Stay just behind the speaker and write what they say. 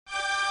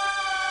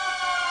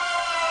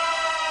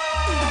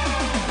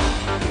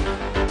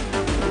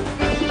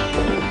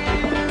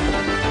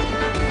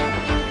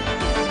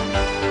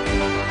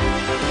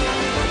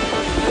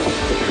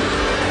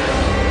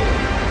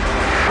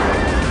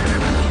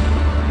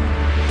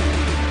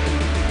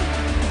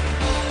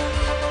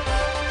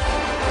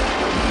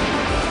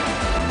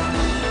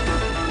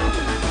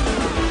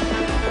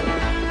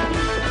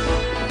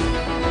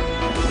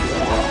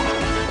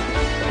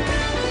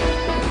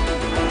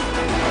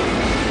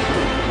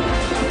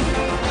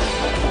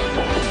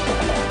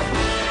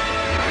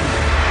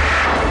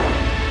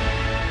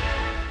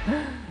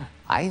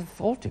I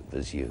thought it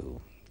was you.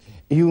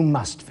 You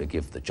must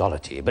forgive the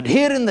jollity, but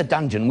here in the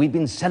dungeon we've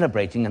been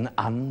celebrating an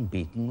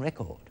unbeaten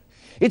record.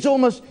 It's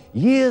almost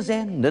year's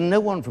end, and no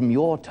one from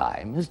your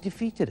time has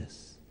defeated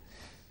us.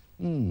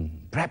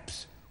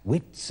 Perhaps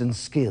wits and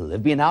skill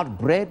have been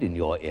outbred in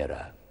your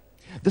era.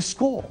 The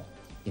score,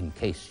 in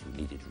case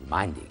you needed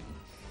reminding,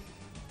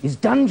 is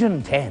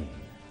Dungeon 10,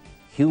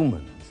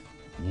 Humans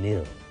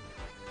 0.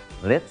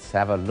 Let's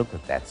have a look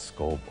at that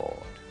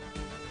scoreboard.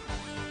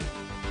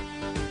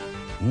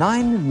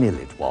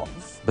 9-0 it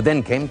was, but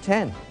then came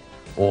 10,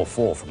 or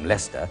 4 from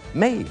Leicester,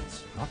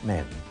 maids, not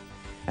men,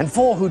 and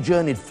 4 who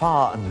journeyed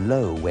far and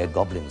low where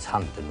goblins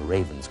hunt and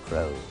ravens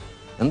crow.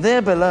 And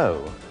there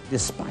below,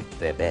 despite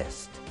their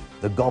best,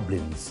 the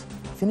goblins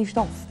finished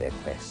off their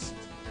quest.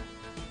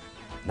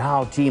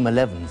 Now Team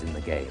 11's in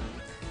the game,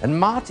 and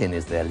Martin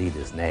is their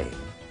leader's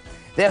name.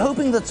 They're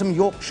hoping that some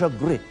Yorkshire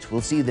grit will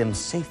see them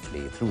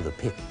safely through the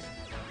pit.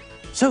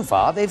 So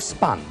far, they've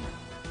spun,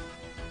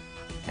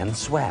 and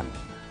swam,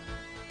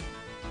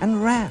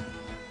 and ran,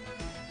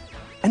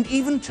 and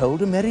even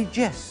told a merry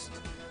jest,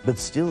 but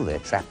still they're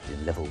trapped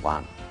in level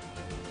 1.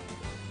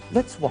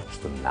 Let's watch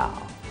them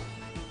now.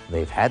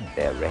 They've had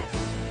their rest.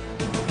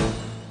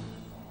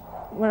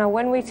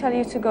 When we tell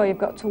you to go, you've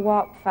got to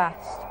walk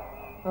fast,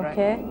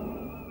 okay? Right.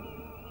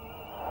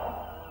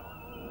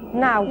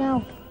 Now.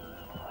 No.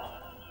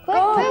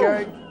 Go.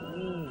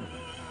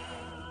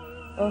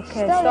 Okay,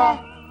 Still stop.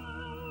 there.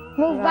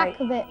 Move Right. back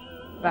a bit.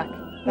 Back.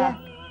 Back.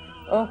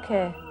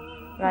 Okay.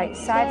 Right,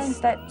 side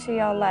step to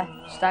your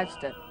left. Side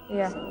step.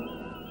 Yeah.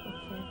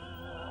 Okay.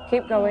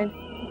 Keep going.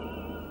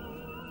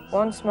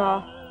 Once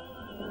more.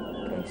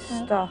 Okay,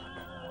 stop.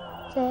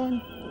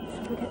 Turn.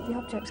 Should we get the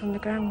objects on the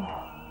ground?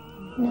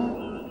 No.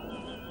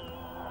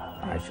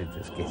 I should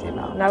just get him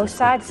out. Now as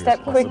side quickly step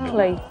as possible.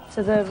 quickly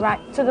to the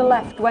right, to the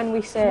left when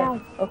we say, No.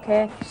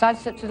 okay? Side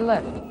step to the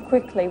left.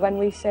 Quickly when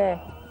we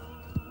say.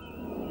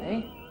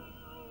 Eh?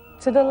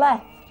 To the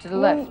left. To the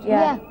left.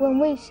 Yeah. When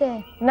we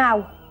say.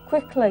 Now,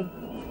 quickly.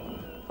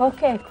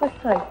 Okay,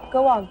 quickly.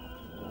 Go on.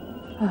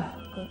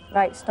 Good.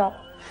 Right, stop.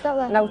 Stop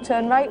there. Now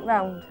turn right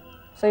round.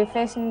 So you're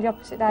facing the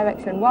opposite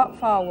direction. Walk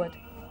forward.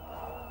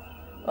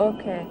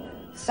 Okay.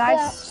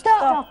 Side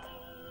Stop.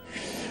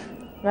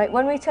 Right,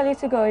 when we tell you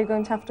to go, you're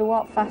going to have to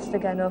walk fast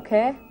again,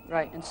 okay?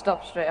 Right, and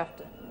stop straight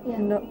after. Yeah.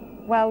 No,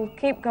 well,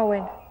 keep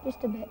going.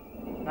 Just a bit.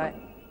 Right.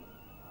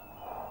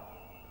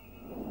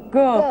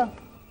 Go. Go.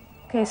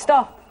 Okay,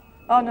 stop.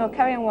 Oh no,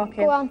 carry on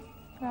walking. Go on.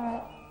 All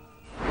right.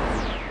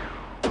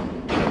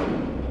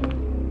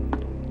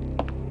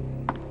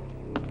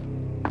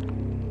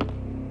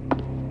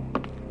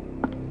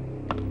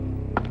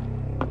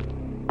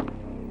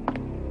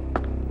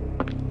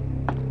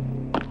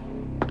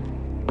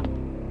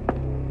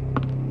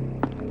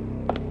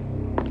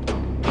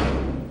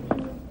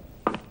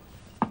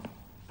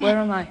 Where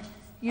am I?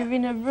 You're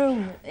in a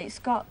room. It's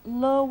got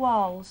low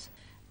walls.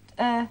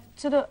 On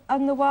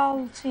the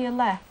wall to your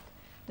left,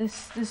 there's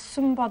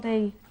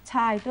somebody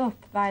tied up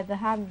by the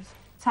hands,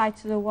 tied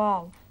to the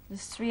wall.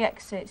 There's 3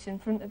 exits in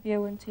front of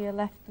you and to your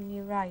left and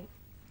your right.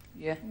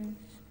 Yeah.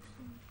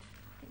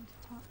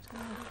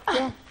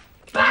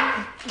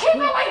 Keep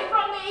away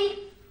from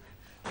me!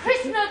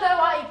 Prisoner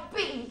though I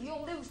be,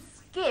 you'll lose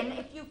skin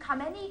if you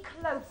come any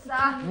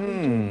closer.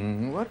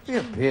 What we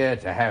appear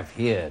to have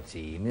here,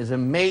 team, is a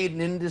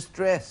maiden in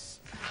distress.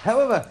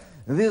 However,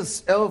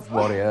 this elf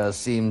warrior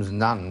seems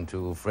none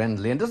too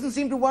friendly and doesn't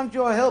seem to want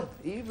your help,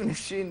 even if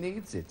she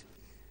needs it.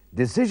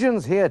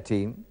 Decisions here,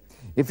 team.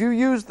 If you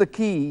use the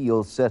key,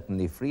 you'll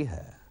certainly free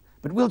her.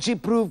 But will she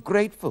prove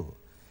grateful?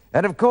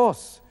 And of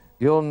course,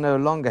 you'll no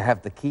longer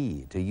have the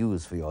key to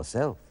use for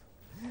yourself.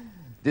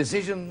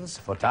 Decisions,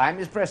 for time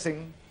is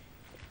pressing.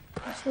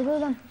 What's the do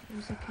then?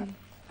 Use the key.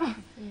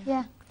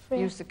 Yeah. Free.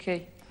 Use the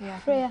key. Yeah.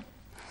 Free.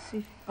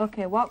 See.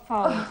 Okay, walk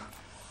forward.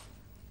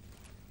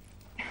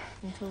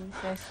 Until we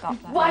say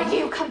stop there. Why do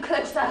you come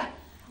closer?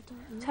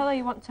 Tell her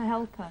you want to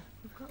help her.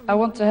 I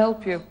want to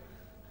help you.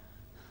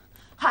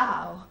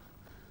 How?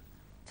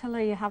 Tell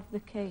her you have the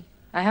key.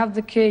 I have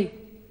the key.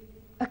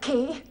 A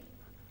key?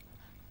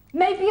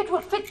 Maybe it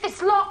will fit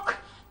this lock.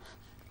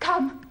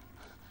 Come.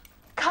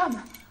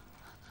 Come.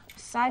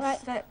 Side Right.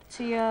 step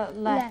to your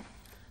left.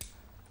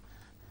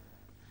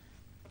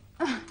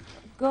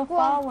 Go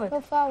forward.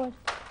 Go forward.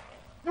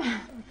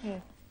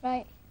 Okay.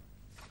 Right.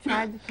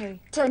 Try the key.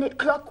 Turn it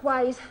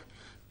clockwise.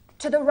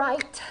 To the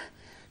right.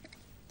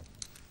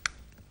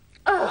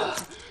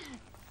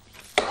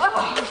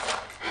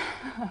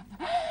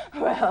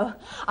 Well,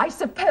 I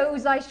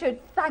suppose I should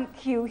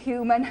thank you,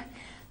 human.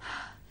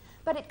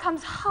 But it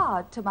comes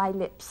hard to my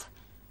lips.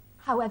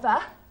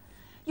 However,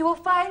 you will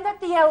find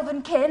that the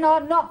elven kin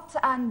are not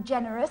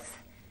ungenerous.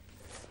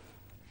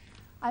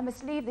 I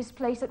must leave this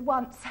place at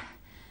once.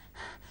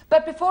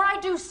 But before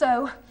I do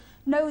so,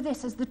 know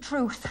this as the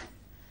truth.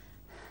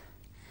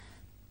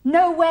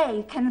 No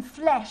way can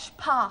flesh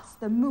pass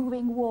the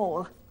moving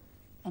wall,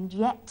 and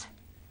yet,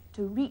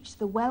 to reach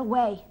the well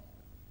way,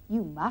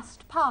 you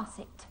must pass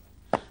it.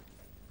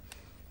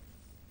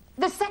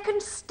 The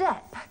second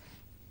step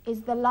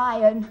is the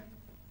lion.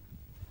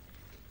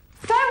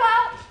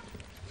 Farewell!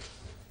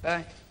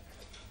 Bye.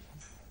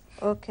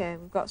 Okay,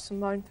 we've got some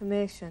more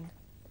information.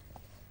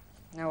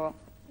 Now what?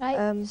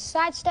 Right,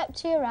 sidestep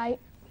to your right.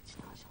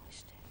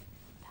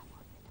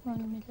 Go in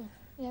the middle.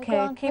 Yeah, go Okay,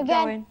 on. keep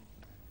Again. going.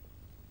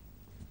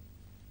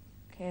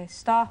 Okay,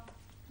 stop.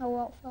 I'll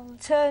walk forward.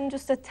 Turn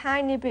just a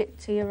tiny bit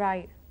to your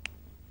right.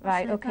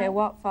 Right, it, okay, right.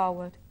 walk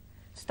forward.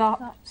 Stop.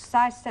 Stop.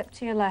 Sidestep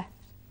to your left.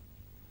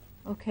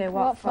 Okay, walk,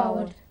 Walk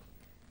forward.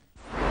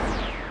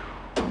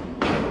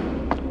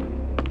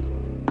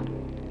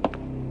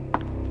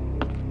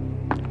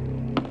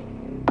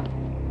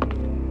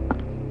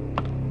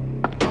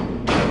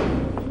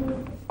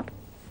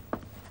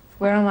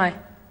 Where am I?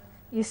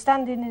 You're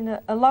standing in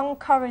a long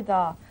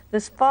corridor.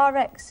 There's 4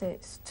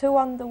 exits, 2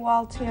 on the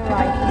wall to your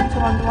right and 2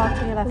 on the wall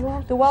to your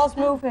left. The wall's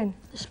moving.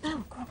 The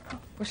spell.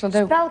 What shall I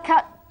do?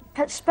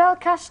 Spell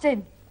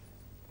casting.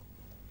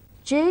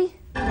 G-H-O-S-T.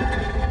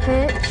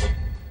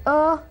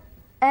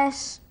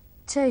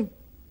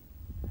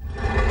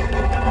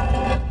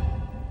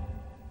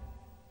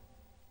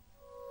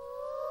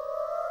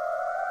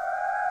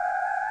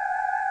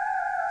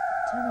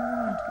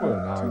 Well,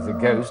 now he's a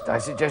ghost. I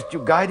suggest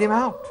you guide him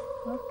out.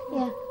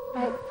 Yeah,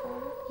 right.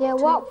 Yeah,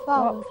 walk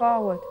forward. Walk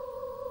forward.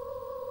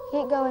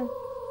 Keep going.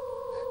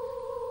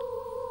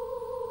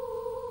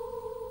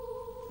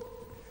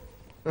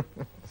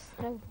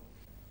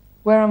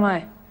 Where am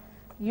I?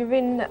 You're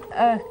in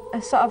a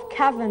sort of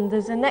cavern.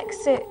 There's an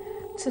exit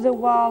to the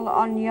wall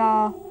on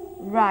your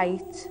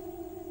right,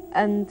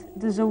 and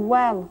there's a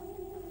well,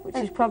 which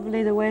is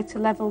probably the way to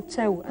level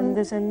 2, and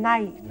there's a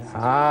knight.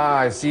 Ah,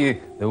 I see.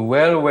 The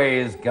wellway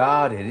is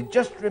guarded. It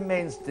just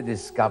remains to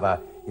discover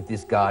if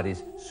this guard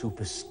is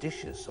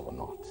superstitious or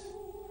not.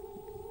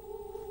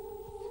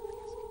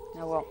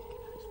 Now what?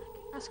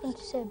 Ask him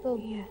to say boo.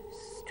 Yes.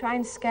 Try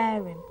and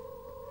scare him.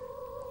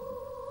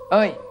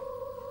 Oi!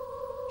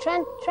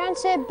 Try and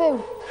say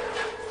boo.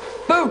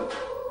 Boo!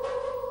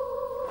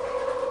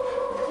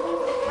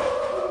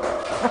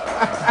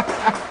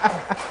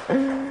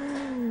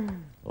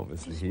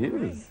 Obviously he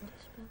is.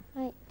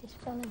 Right,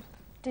 dispel him.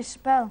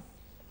 Dispel.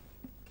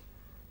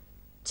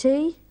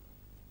 T-S-O-H-G.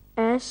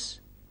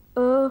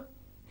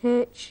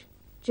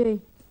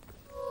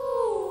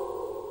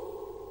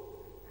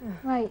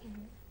 Right.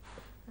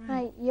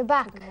 Right, you're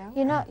back.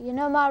 You're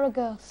no more a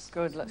ghost.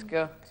 Good, let's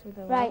go.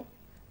 Right,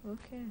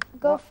 Okay.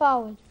 go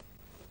forward.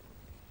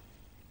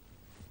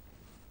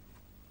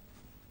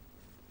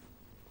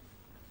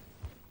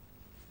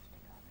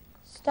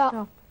 Stop.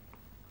 Stop.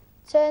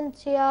 Turn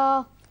to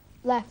your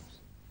left.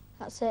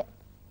 That's it.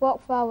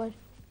 Walk forward.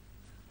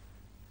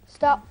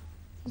 Stop.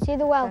 You see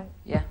the well? Okay.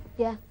 Yeah.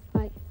 Yeah,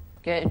 right.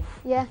 Get in.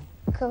 Yeah,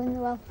 go in the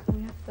well.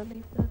 We have to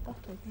leave the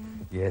bottle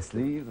behind. Yes,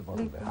 leave the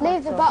bottle behind.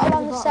 Leave the bottle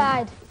on the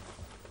side.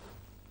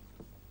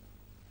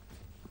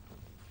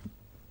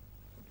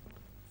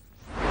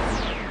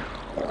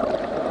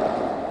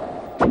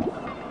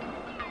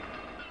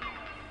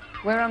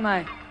 Where am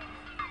I?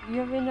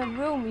 You're in a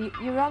room.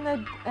 You're on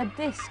a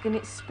disc and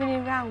it's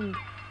spinning round.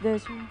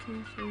 There's 1,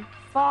 2, 3,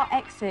 4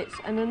 exits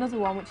and another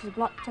one which is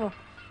blocked up.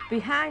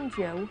 Behind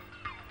you,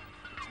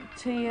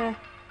 to your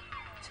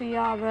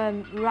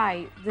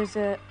right, there's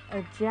a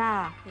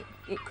jar.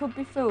 It could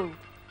be food.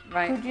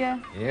 Right. Could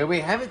you? Here we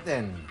have it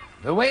then.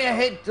 The way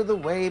ahead to the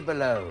way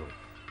below.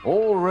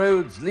 All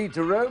roads lead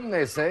to Rome,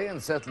 they say,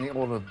 and certainly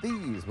all of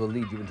these will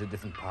lead you into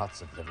different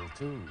parts of level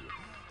 2.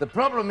 The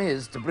problem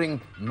is to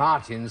bring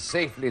Martin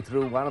safely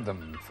through one of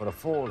them, for a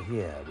fall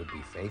here would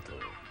be fatal.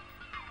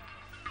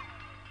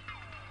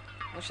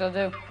 What shall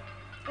I do?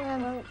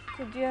 Well,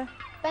 could you?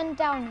 Bend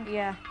down.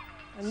 Yeah.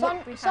 And It's look on,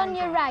 it's behind on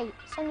your you. right.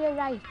 It's on your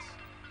right.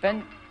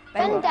 Bend.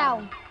 Bend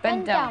down.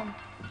 Bend down.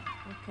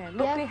 Okay,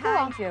 look Yeah, go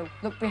behind on. you.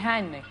 Look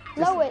behind me.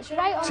 No, it's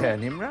right on. Turn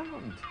him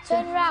round.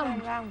 Turn Turn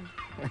round. round.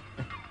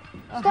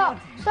 Stop.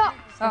 Stop.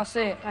 I'll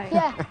see it. Right.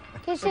 Yeah. Can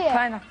you see it?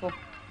 Pineapple.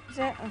 Is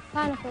it?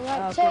 Pineapple.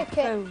 Right. Oh, Take good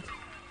it. food.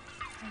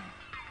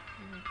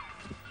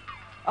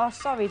 Oh,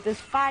 sorry, there's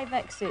 5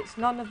 exits.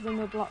 None of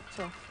them are blocked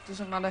up.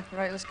 Doesn't matter.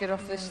 Right, let's get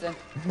off this then.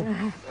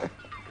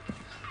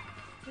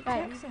 Which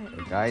Right.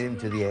 exit? Guide him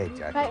to the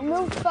edge, I Right. think.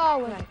 Move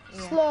forward. Right,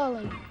 yeah.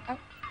 Slowly.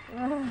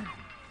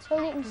 So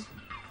you can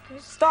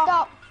Stop.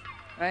 stop.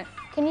 Right.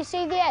 Can you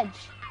see the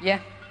edge? Yeah.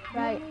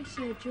 Right.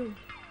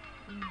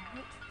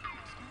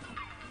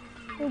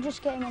 We'll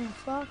just get him on the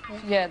floor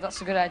first. Yeah,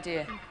 that's a good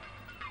idea.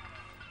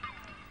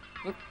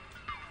 Look.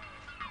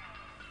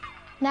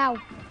 Now.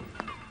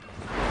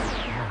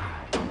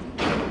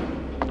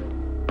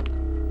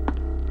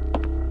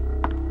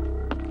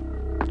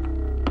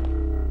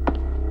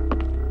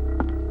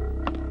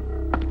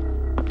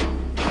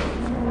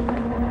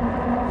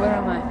 Where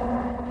am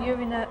I?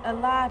 You're in a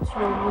large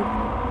room with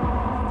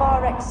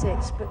 4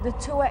 exits, but the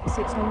 2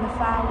 exits on the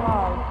far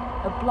wall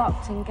are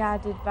blocked and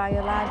guarded by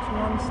a large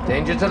monster.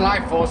 Danger to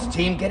life force,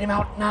 team. Get him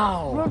out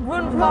now.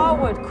 Run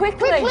forward,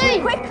 quickly! Quickly!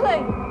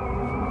 Quickly!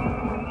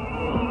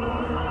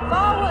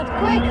 Forward,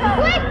 quicker!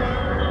 Quick!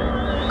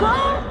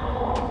 Go!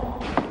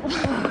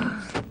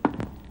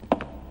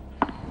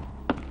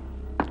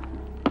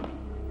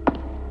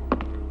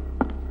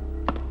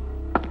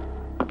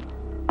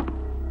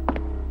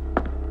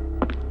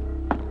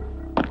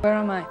 Where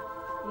am I?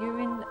 You're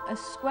in a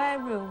square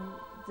room.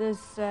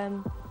 There's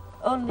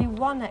only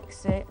one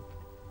exit,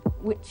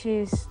 which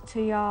is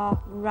to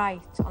your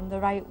right, on the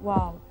right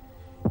wall.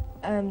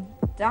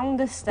 Down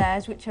the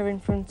stairs, which are in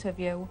front of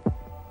you,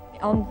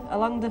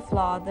 along the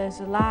floor,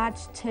 there's a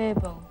large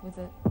table with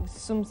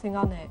something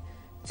on it.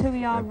 To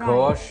your right.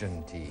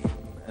 Caution, team.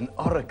 An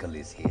oracle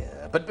is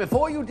here. But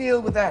before you deal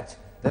with that,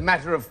 the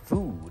matter of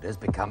food has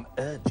become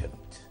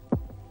urgent.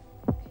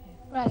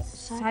 Right.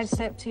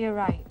 Sidestep to your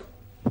right.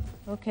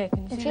 Okay,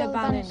 can you see the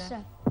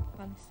banister?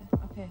 Banister.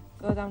 Okay,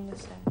 go down the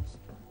stairs.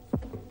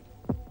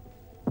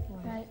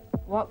 Right.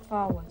 Walk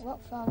forward.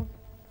 Walk forward.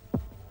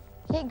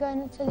 Keep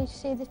going until you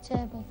see the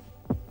table.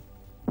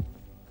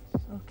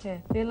 Okay,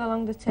 feel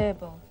along the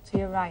table to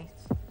your right.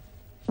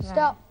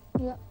 Stop.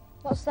 Yeah.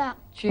 What's that?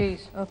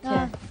 Cheese. Okay.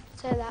 No,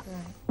 take that.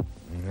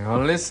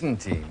 Now listen,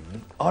 team.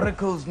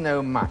 Oracles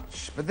know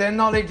much, but their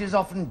knowledge is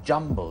often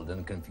jumbled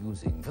and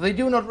confusing, for they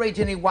do not rate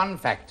any one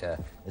factor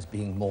as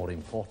being more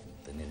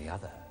important than any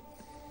other.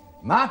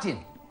 Martin,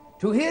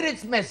 to hear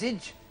its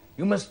message,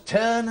 you must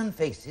turn and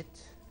face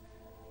it,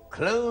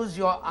 close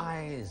your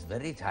eyes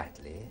very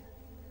tightly,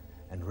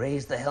 and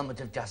raise the helmet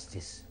of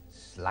justice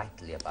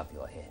slightly above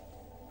your head.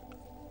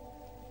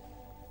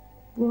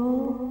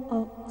 Raw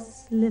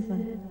ox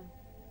liver,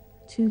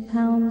 2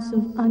 pounds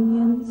of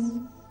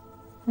onions,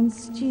 and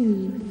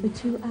stew for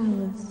 2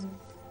 hours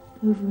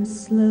over a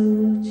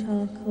slow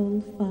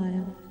charcoal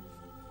fire.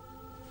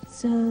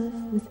 Serve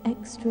with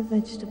extra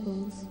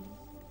vegetables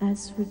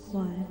as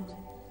required.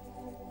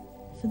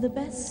 For the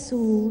best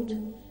sword,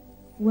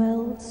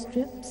 weld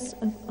strips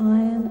of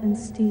iron and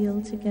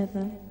steel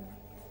together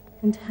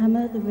and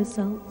hammer the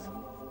result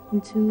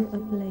into a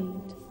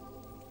blade.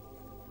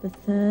 The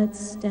third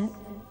step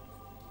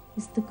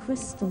is the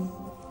crystal.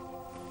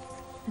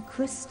 The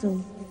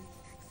crystal,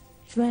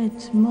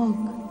 dread Mog,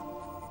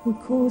 who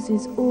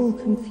causes all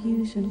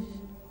confusion.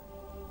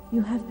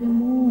 You have been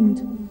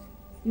warned.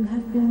 You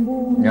have been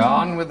warned.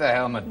 On with the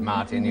helmet,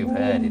 Martin. You've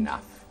heard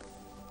enough.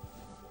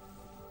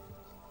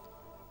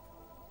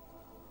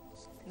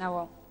 Now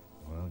what?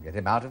 Well, get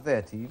him out of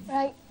there, team.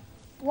 Right.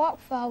 Walk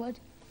forward.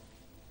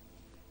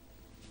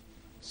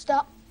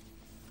 Stop.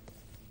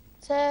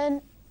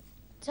 Turn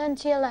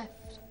to your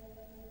left.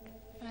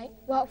 Right.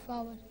 Walk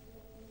forward.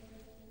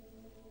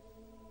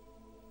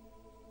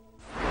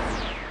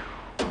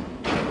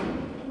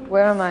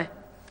 Where am I?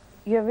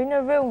 You're in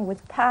a room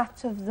with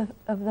part of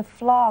the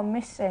floor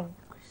missing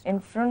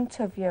in front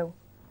of you.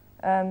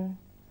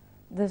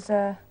 There's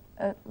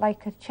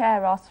like a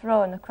chair or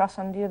throne across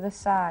on the other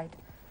side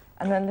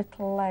and a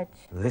little ledge.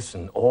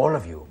 Listen, all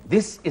of you.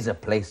 This is a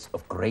place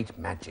of great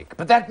magic,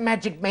 but that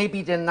magic may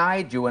be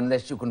denied you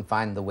unless you can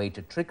find the way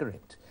to trigger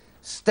it.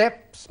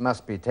 Steps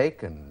must be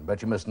taken,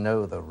 but you must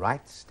know the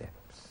right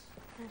steps.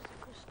 There's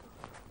a crystal.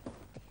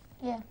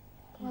 Yeah.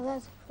 Well,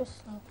 there's a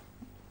crystal.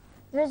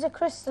 There is a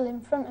crystal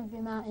in front of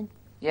you, Martin.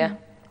 Yeah,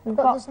 We've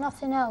But got, there's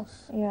nothing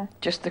else. yeah,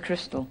 just the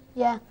crystal.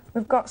 Yeah.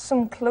 we've got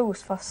some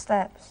clues for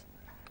steps.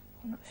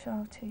 I'm not sure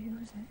how to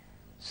use it.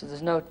 So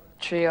there's no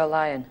tree or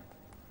lion.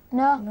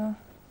 No. No.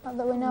 Not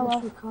that we know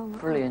of.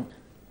 Brilliant.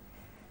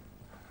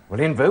 Well,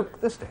 invoke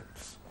the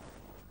steps.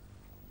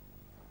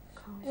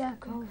 Yeah.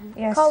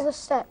 Yes. Call the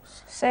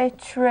steps. Say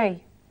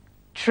tree.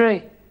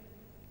 Tree.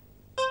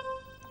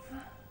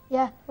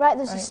 Yeah. Right,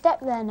 there's a Right. step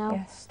there now.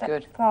 Yes. Step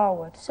Good.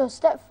 forward So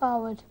step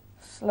forward.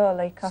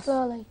 slowly.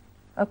 Slowly.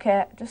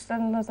 Okay, just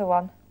another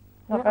one.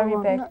 Not very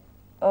big. No,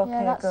 Okay,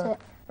 yeah, that's good. it.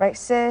 Right,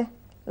 say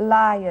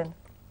lion.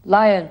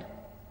 Lion.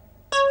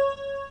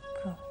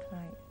 Good,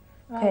 right.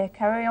 Right. Okay,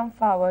 carry on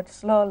forward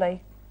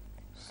slowly.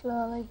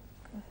 Slowly.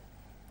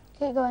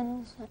 Keep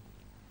going.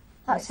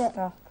 That's Right, it.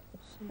 Stop.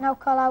 Now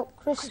call out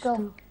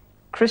crystal.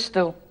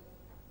 Crystal.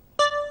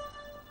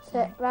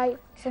 That's it. Right.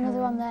 There's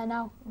another one there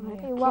now.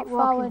 Right. You walk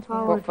forward.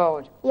 Walk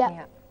forward.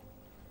 Yeah.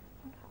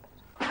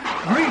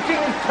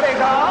 Greetings,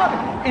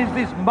 Treguard. Is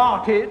this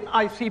Martin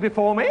I see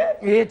before me?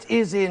 It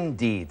is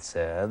indeed,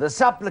 sir. The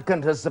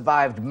supplicant has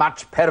survived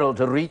much peril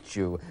to reach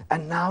you,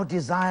 and now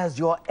desires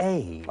your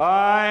aid.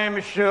 I'm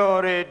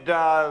sure it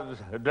does,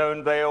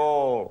 don't they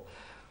all?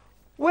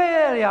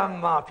 Well,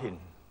 young Martin,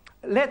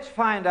 let's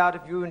find out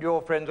if you and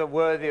your friends are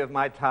worthy of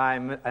my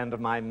time and of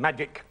my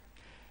magic.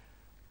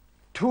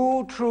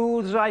 2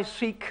 truths I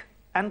seek,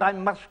 and I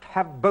must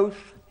have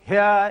both.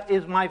 Here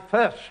is my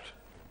first.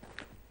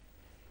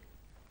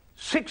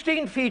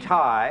 16 feet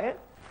high,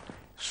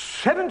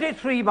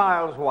 73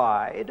 miles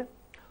wide,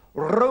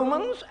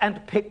 Romans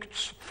and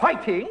Picts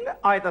fighting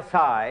either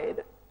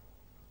side.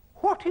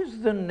 What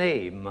is the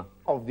name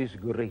of this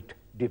great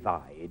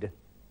divide?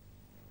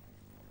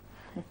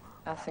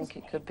 I think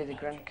it could be the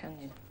Grand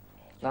Canyon.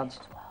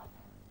 Lads.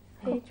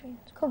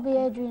 Could be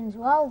Adrian's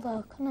Well,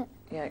 though, couldn't it?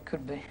 Yeah, it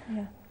could be.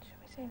 Yeah. Should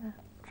we say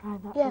that? Try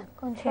that. Yeah,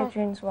 go on, try.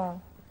 Hadrian's Well.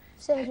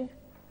 Say Adrian.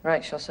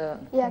 Right, shall I say that?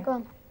 Yeah, go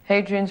on.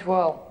 Hadrian's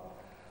Wall.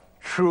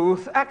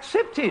 Truth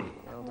accepted.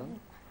 Well done.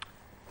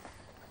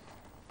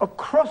 A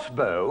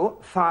crossbow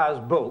fires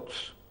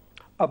bolts.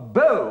 A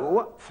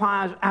bow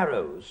fires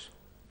arrows.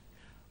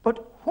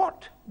 But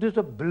what does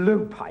a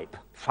blowpipe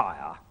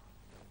fire?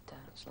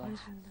 What's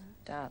last?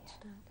 Darts.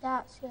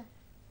 Darts, yeah.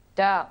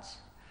 Darts.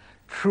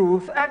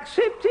 Truth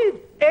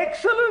accepted.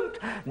 Excellent.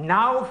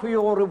 Now for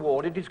your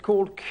reward. It is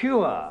called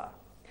cure.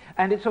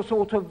 And it's a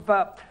sort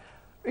of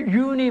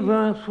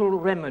universal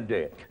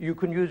remedy. You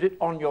can use it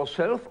on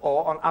yourself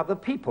or on other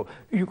people.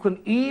 You can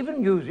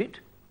even use it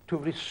to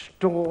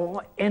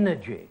restore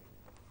energy.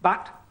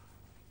 But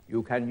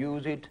you can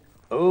use it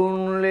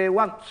only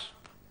once.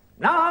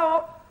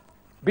 Now,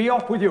 be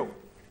off with you.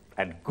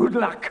 And good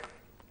luck.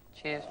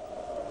 Cheers.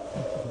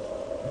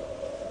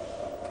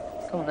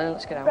 Come on then,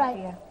 let's get out. Right.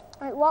 Yeah.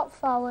 Right, walk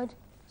forward,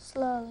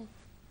 slowly.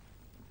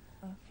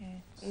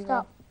 Okay.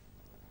 Stop.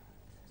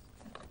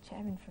 There's a chair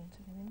in front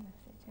of him, isn't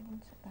there? Sit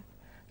down, sit back.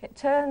 Okay,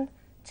 turn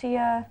to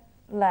your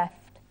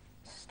left.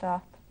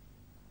 Stop.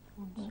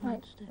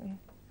 Right.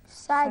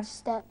 Side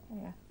step.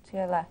 Yeah, to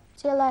your left.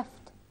 To your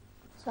left.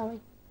 Sorry.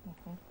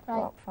 Right.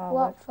 Walk forward.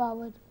 Walk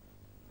forward.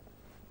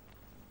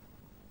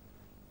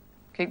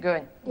 Keep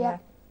going. Yeah.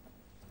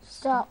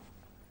 Stop.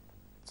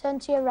 Turn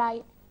to your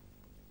right.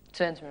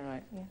 Turn to me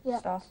right. Yeah.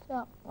 Stop.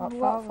 Stop. Walk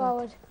And walk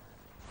forward.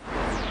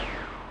 forward.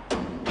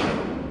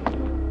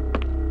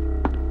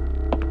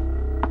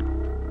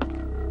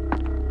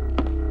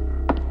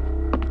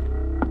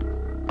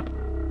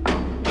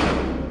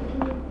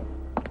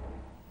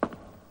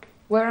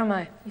 Where am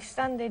I? You're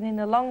standing in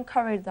a long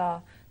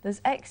corridor. There's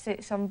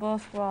exits on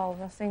both walls.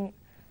 I think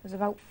there's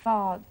about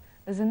 4.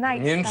 There's a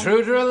nightstand.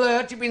 Intruder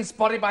alert! You've been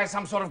spotted by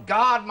some sort of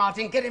guard,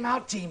 Martin. Get him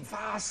out, team,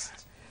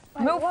 fast.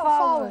 Right, Move walk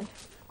forward.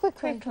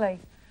 Quickly. Quickly.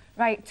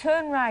 Right,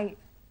 turn right.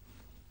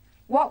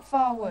 Walk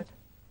forward.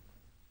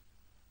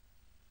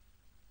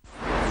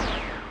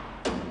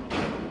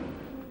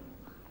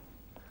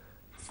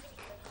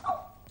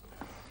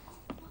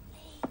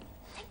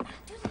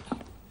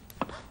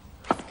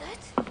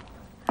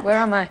 Where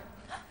am I?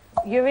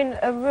 You're in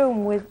a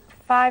room with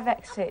 5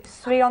 exits,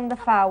 3 on the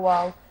far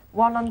wall,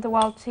 1 on the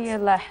wall to your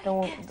left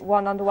and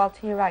 1 on the wall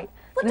to your right.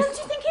 Well, don't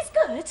you think he's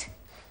good?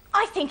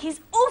 I think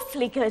he's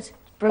awfully good.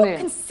 Brilliant.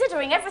 Well,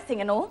 considering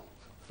everything and all.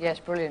 Yes,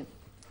 brilliant.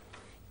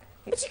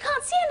 But you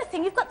can't see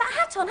anything. You've got that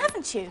hat on,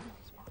 haven't you?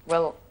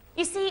 Well,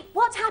 You see,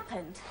 what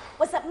happened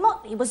was that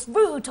Motley was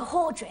rude to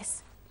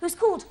Hordris, who's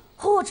called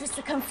Hordris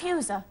the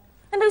Confuser,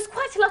 and knows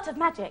quite a lot of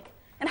magic,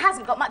 and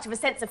hasn't got much of a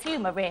sense of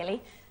humour,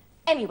 really.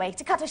 Anyway,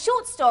 to cut a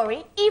short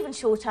story, even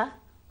shorter,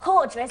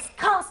 Hordris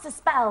cast a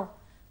spell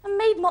and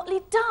made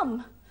Motley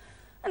dumb.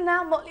 And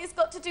now Motley's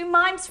got to do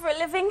mimes for a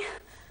living,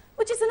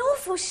 which is an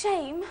awful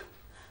shame.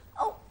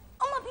 Oh,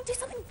 Motley, do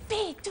something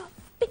big. Do a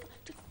big...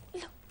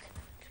 look.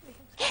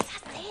 Yes,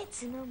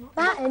 that's it.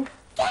 Martin.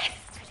 Yes,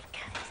 it's really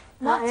good.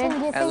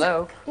 Martin,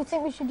 hello. do you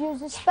think we should use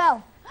this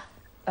spell?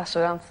 That's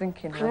what I'm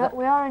thinking.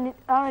 We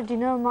already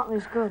know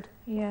Motley's good.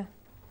 Yeah.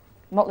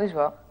 Motley's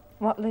what?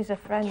 Motley's a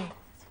friend.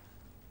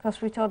 Because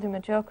we told him a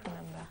joke,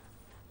 remember?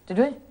 Did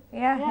we?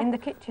 Yeah, in the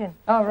kitchen.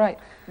 Oh, right.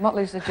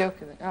 Motley's the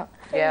joker then. Oh,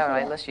 yeah, all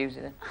right, let's use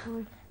it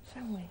then.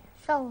 Shall we?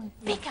 Shall we?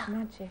 Bigger.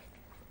 Magic.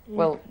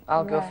 Well,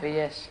 I'll go Right. for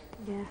yes.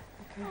 Yeah.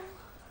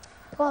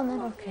 Go on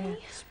then. Okay.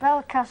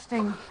 Spell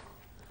casting.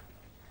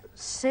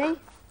 C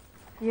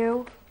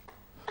U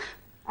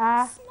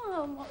R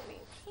Smile, Motley,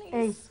 E.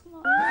 please.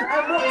 Smile.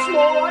 And what's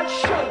more, I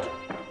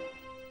should.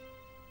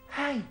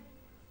 Hey,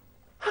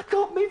 I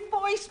got me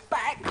voice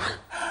back.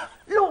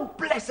 Lord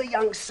bless a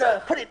young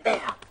sir, put it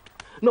there.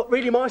 Not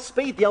really my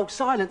speed, the old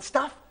silent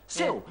stuff.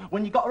 Still,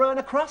 when you got to earn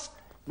a crust,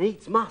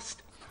 needs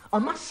must. I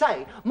must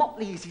say,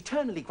 Motley is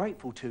eternally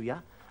grateful to you.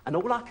 And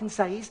all I can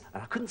say is,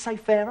 and I couldn't say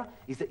fairer,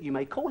 is that you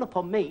may call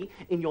upon me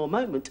in your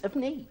moment of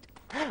need.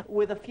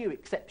 With a few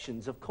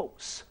exceptions, of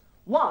course.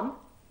 1,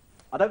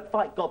 I don't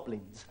fight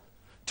goblins.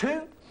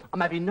 2,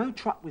 I'm having no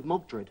truck with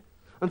Mogdred.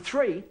 And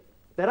 3,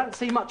 they don't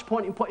see much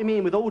point in putting me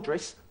in with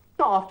Aldris.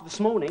 Not after this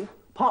morning.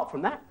 Apart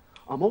from that,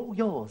 I'm all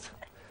yours.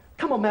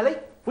 Come on, Melly.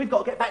 We've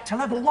got to get back to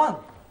level 1.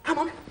 Come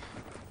on.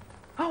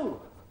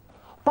 Oh,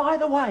 by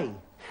the way,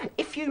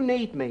 if you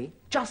need me,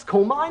 just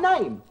call my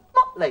name.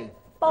 Motley.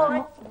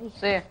 Bye.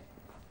 See ya.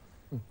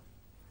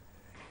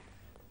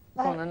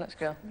 Come on then, let's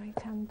go. Right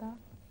hand up.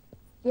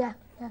 Yeah.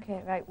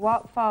 Okay, right,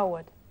 walk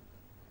forward.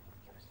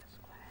 Use the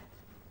squares.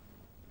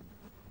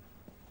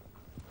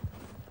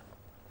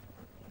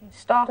 Okay,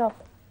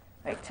 Stop.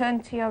 Right,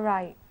 turn to your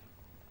right.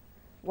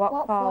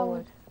 Walk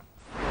forward.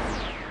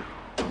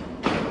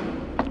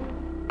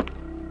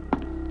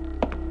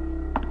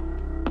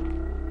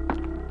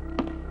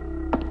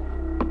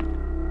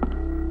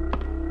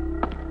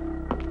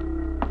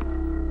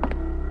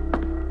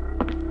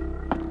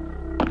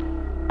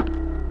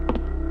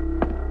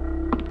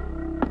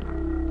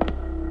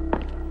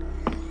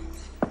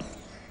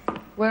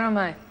 Where am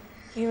I?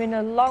 You're in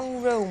a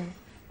long room.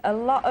 A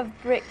lot of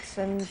bricks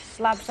and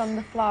slabs on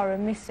the floor are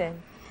missing.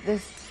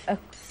 There's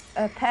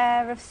a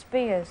pair of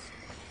spears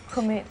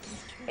coming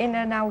in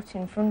and out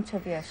in front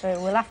of you, so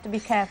we'll have to be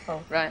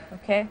careful. Right.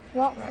 Okay?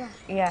 Walk forward.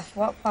 Yeah,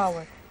 walk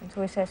forward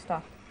until we say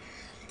stop.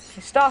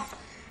 Stop.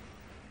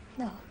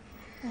 No.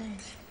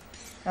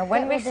 Now,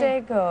 when Get we ready.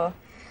 say go,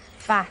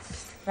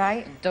 fast,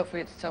 right? And don't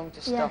forget to tell me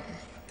to Yeah. stop.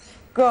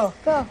 Go.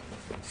 Go.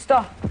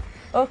 Stop.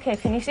 Okay,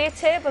 can you see a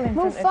table in front of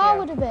you? Move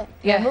forward a bit.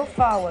 Yeah, move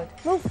forward.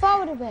 Move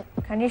forward a bit.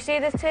 Can you see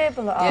the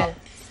table at all? Yeah.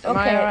 Am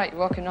I all right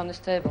walking on this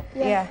table?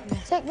 Yeah.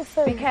 Take the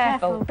food. Be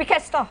careful.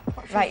 Stop.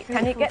 Right,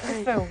 can you get the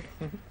food?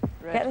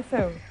 Get the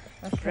food.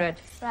 Okay. Bread.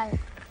 Right.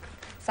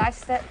 Side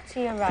step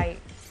to your right.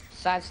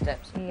 Side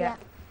steps. Yeah.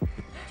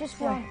 Just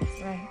one.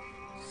 Right.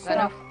 Is that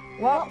enough?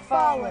 Walk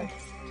forward.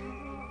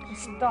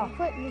 Stop.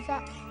 Quick, was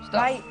that? Stop.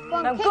 Right. Go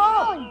on, Now keep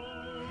go. going.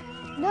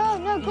 No,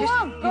 go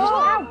on. You Go just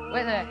on.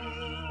 wait there.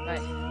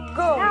 Right.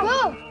 Go.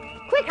 Go.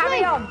 Quickly.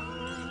 Carry on.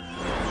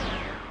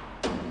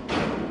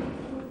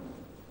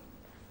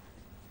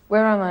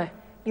 Where am I?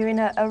 You're in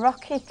a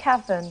rocky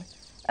cavern.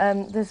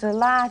 There's a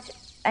large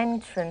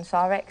entrance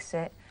or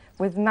exit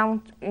with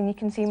and you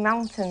can see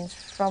mountains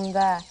from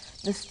there.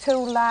 There's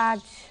two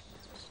large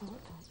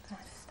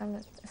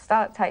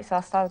stalactites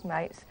or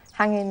stalagmites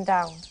hanging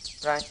down.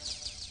 Right.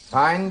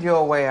 Find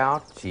your way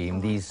out,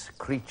 team. These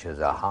creatures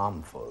are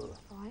harmful.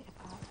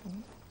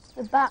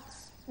 The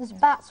bats. There's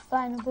bats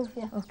flying above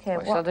you. Okay,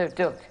 What shall I do?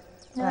 Duck?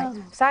 No.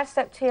 Right. Side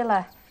step to your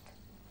left.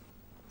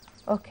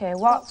 Okay,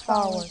 walk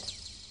forward.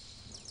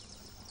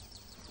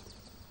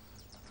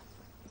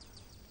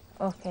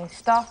 Okay,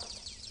 stop.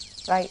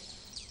 Right.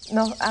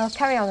 No, I'll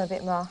carry on a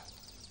bit more.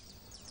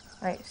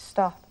 Right,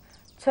 stop.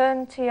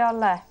 Turn to your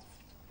left.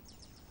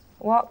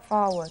 Walk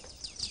forward.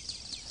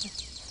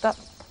 Stop.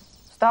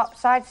 Stop.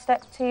 Side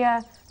step to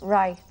your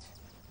right.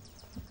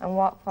 And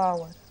walk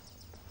forward.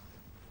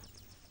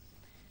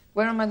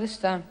 Where am I this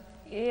time?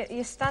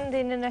 You're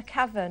standing in a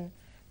cavern.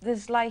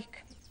 There's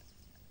like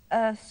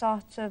a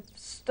sort of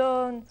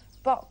stone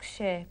box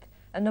shape,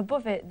 and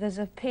above it there's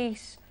a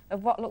piece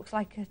of what looks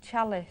like a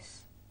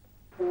chalice.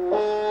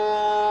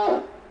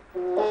 The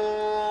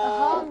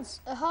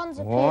horns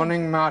appear.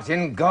 Warning,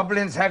 Martin.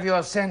 Goblins have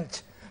your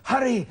scent.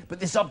 Hurry, but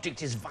this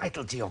object is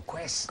vital to your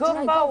quest. Go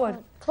Right, forward.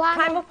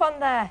 Climb up on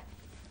there.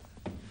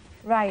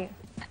 Right.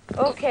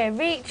 Okay,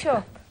 reach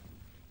up.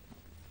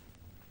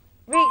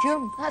 Reach.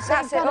 Jump. That's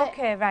it, it. got it.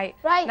 Okay, right.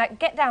 Right. Now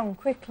get down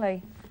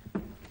quickly.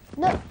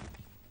 No.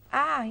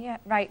 Ah, yeah.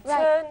 Right.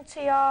 Right. Turn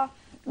to your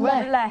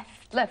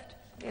left. Left.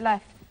 Your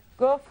left.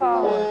 Go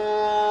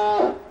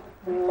forward.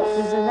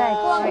 There's an edge.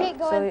 on, right, keep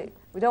going. So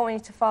we don't want you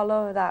to fall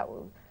over that.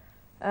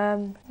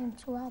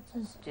 Towards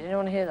us. Did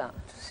anyone hear that?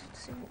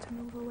 Seem to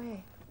move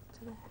away.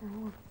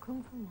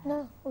 Come from there.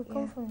 No, we'll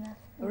come from there.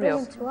 Hurry up.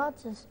 Coming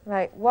towards us.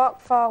 Right. Walk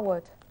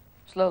forward.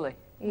 Slowly.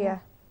 Yeah.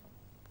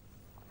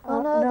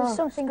 Oh no, there's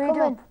something speed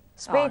coming. up.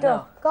 Speed no.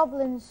 up.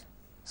 Goblins.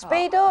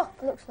 Speed up.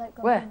 It looks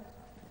like Where? goblins.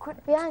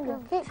 Quick, behind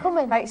you. Keep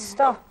coming. Right.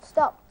 Stop.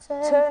 Stop.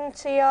 Turn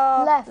to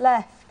your left.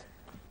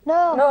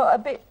 No. No, a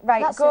bit.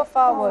 Right, That's go it, go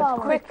forward,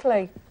 forward.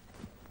 quickly.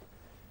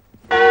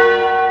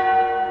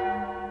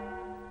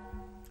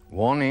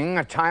 Warning,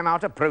 a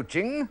timeout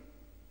approaching.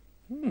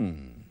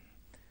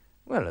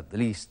 Well, at the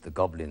least the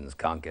goblins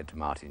can't get to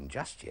Martin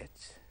just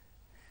yet.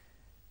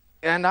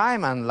 And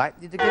I'm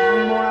unlikely to get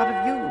any more out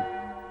of you.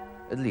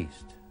 At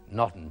least,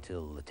 not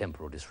until the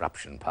temporal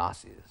disruption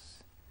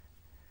passes.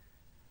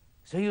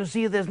 So you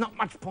see, there's not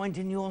much point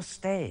in your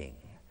staying.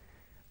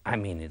 I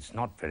mean, it's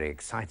not very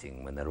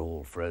exciting when they're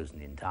all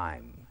frozen in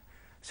time.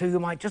 So you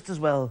might just as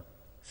well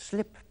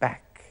slip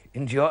back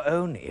into your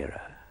own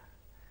era.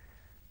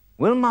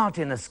 Will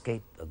Martin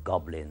escape the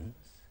goblins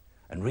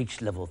and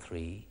reach level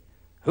 3?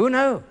 Who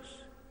knows?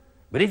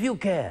 But if you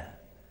care,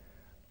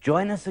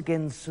 join us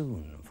again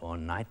soon for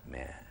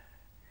Knightmare.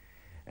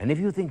 And if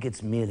you think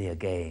it's merely a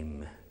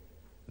game,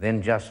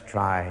 then just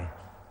try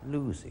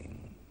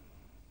losing.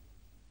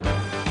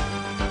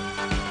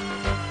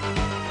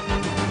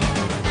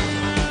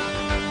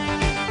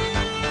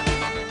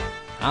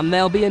 And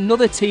there'll be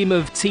another team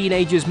of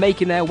teenagers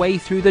making their way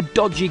through the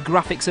dodgy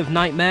graphics of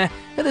Knightmare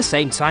at the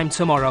same time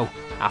tomorrow.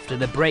 After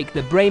the break,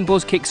 the Brain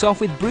Buzz kicks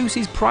off with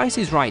Bruce's Price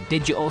is Right.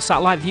 Digital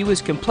satellite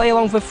viewers can play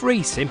along for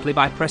free simply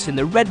by pressing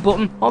the red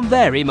button on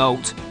their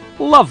remote.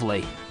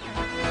 Lovely.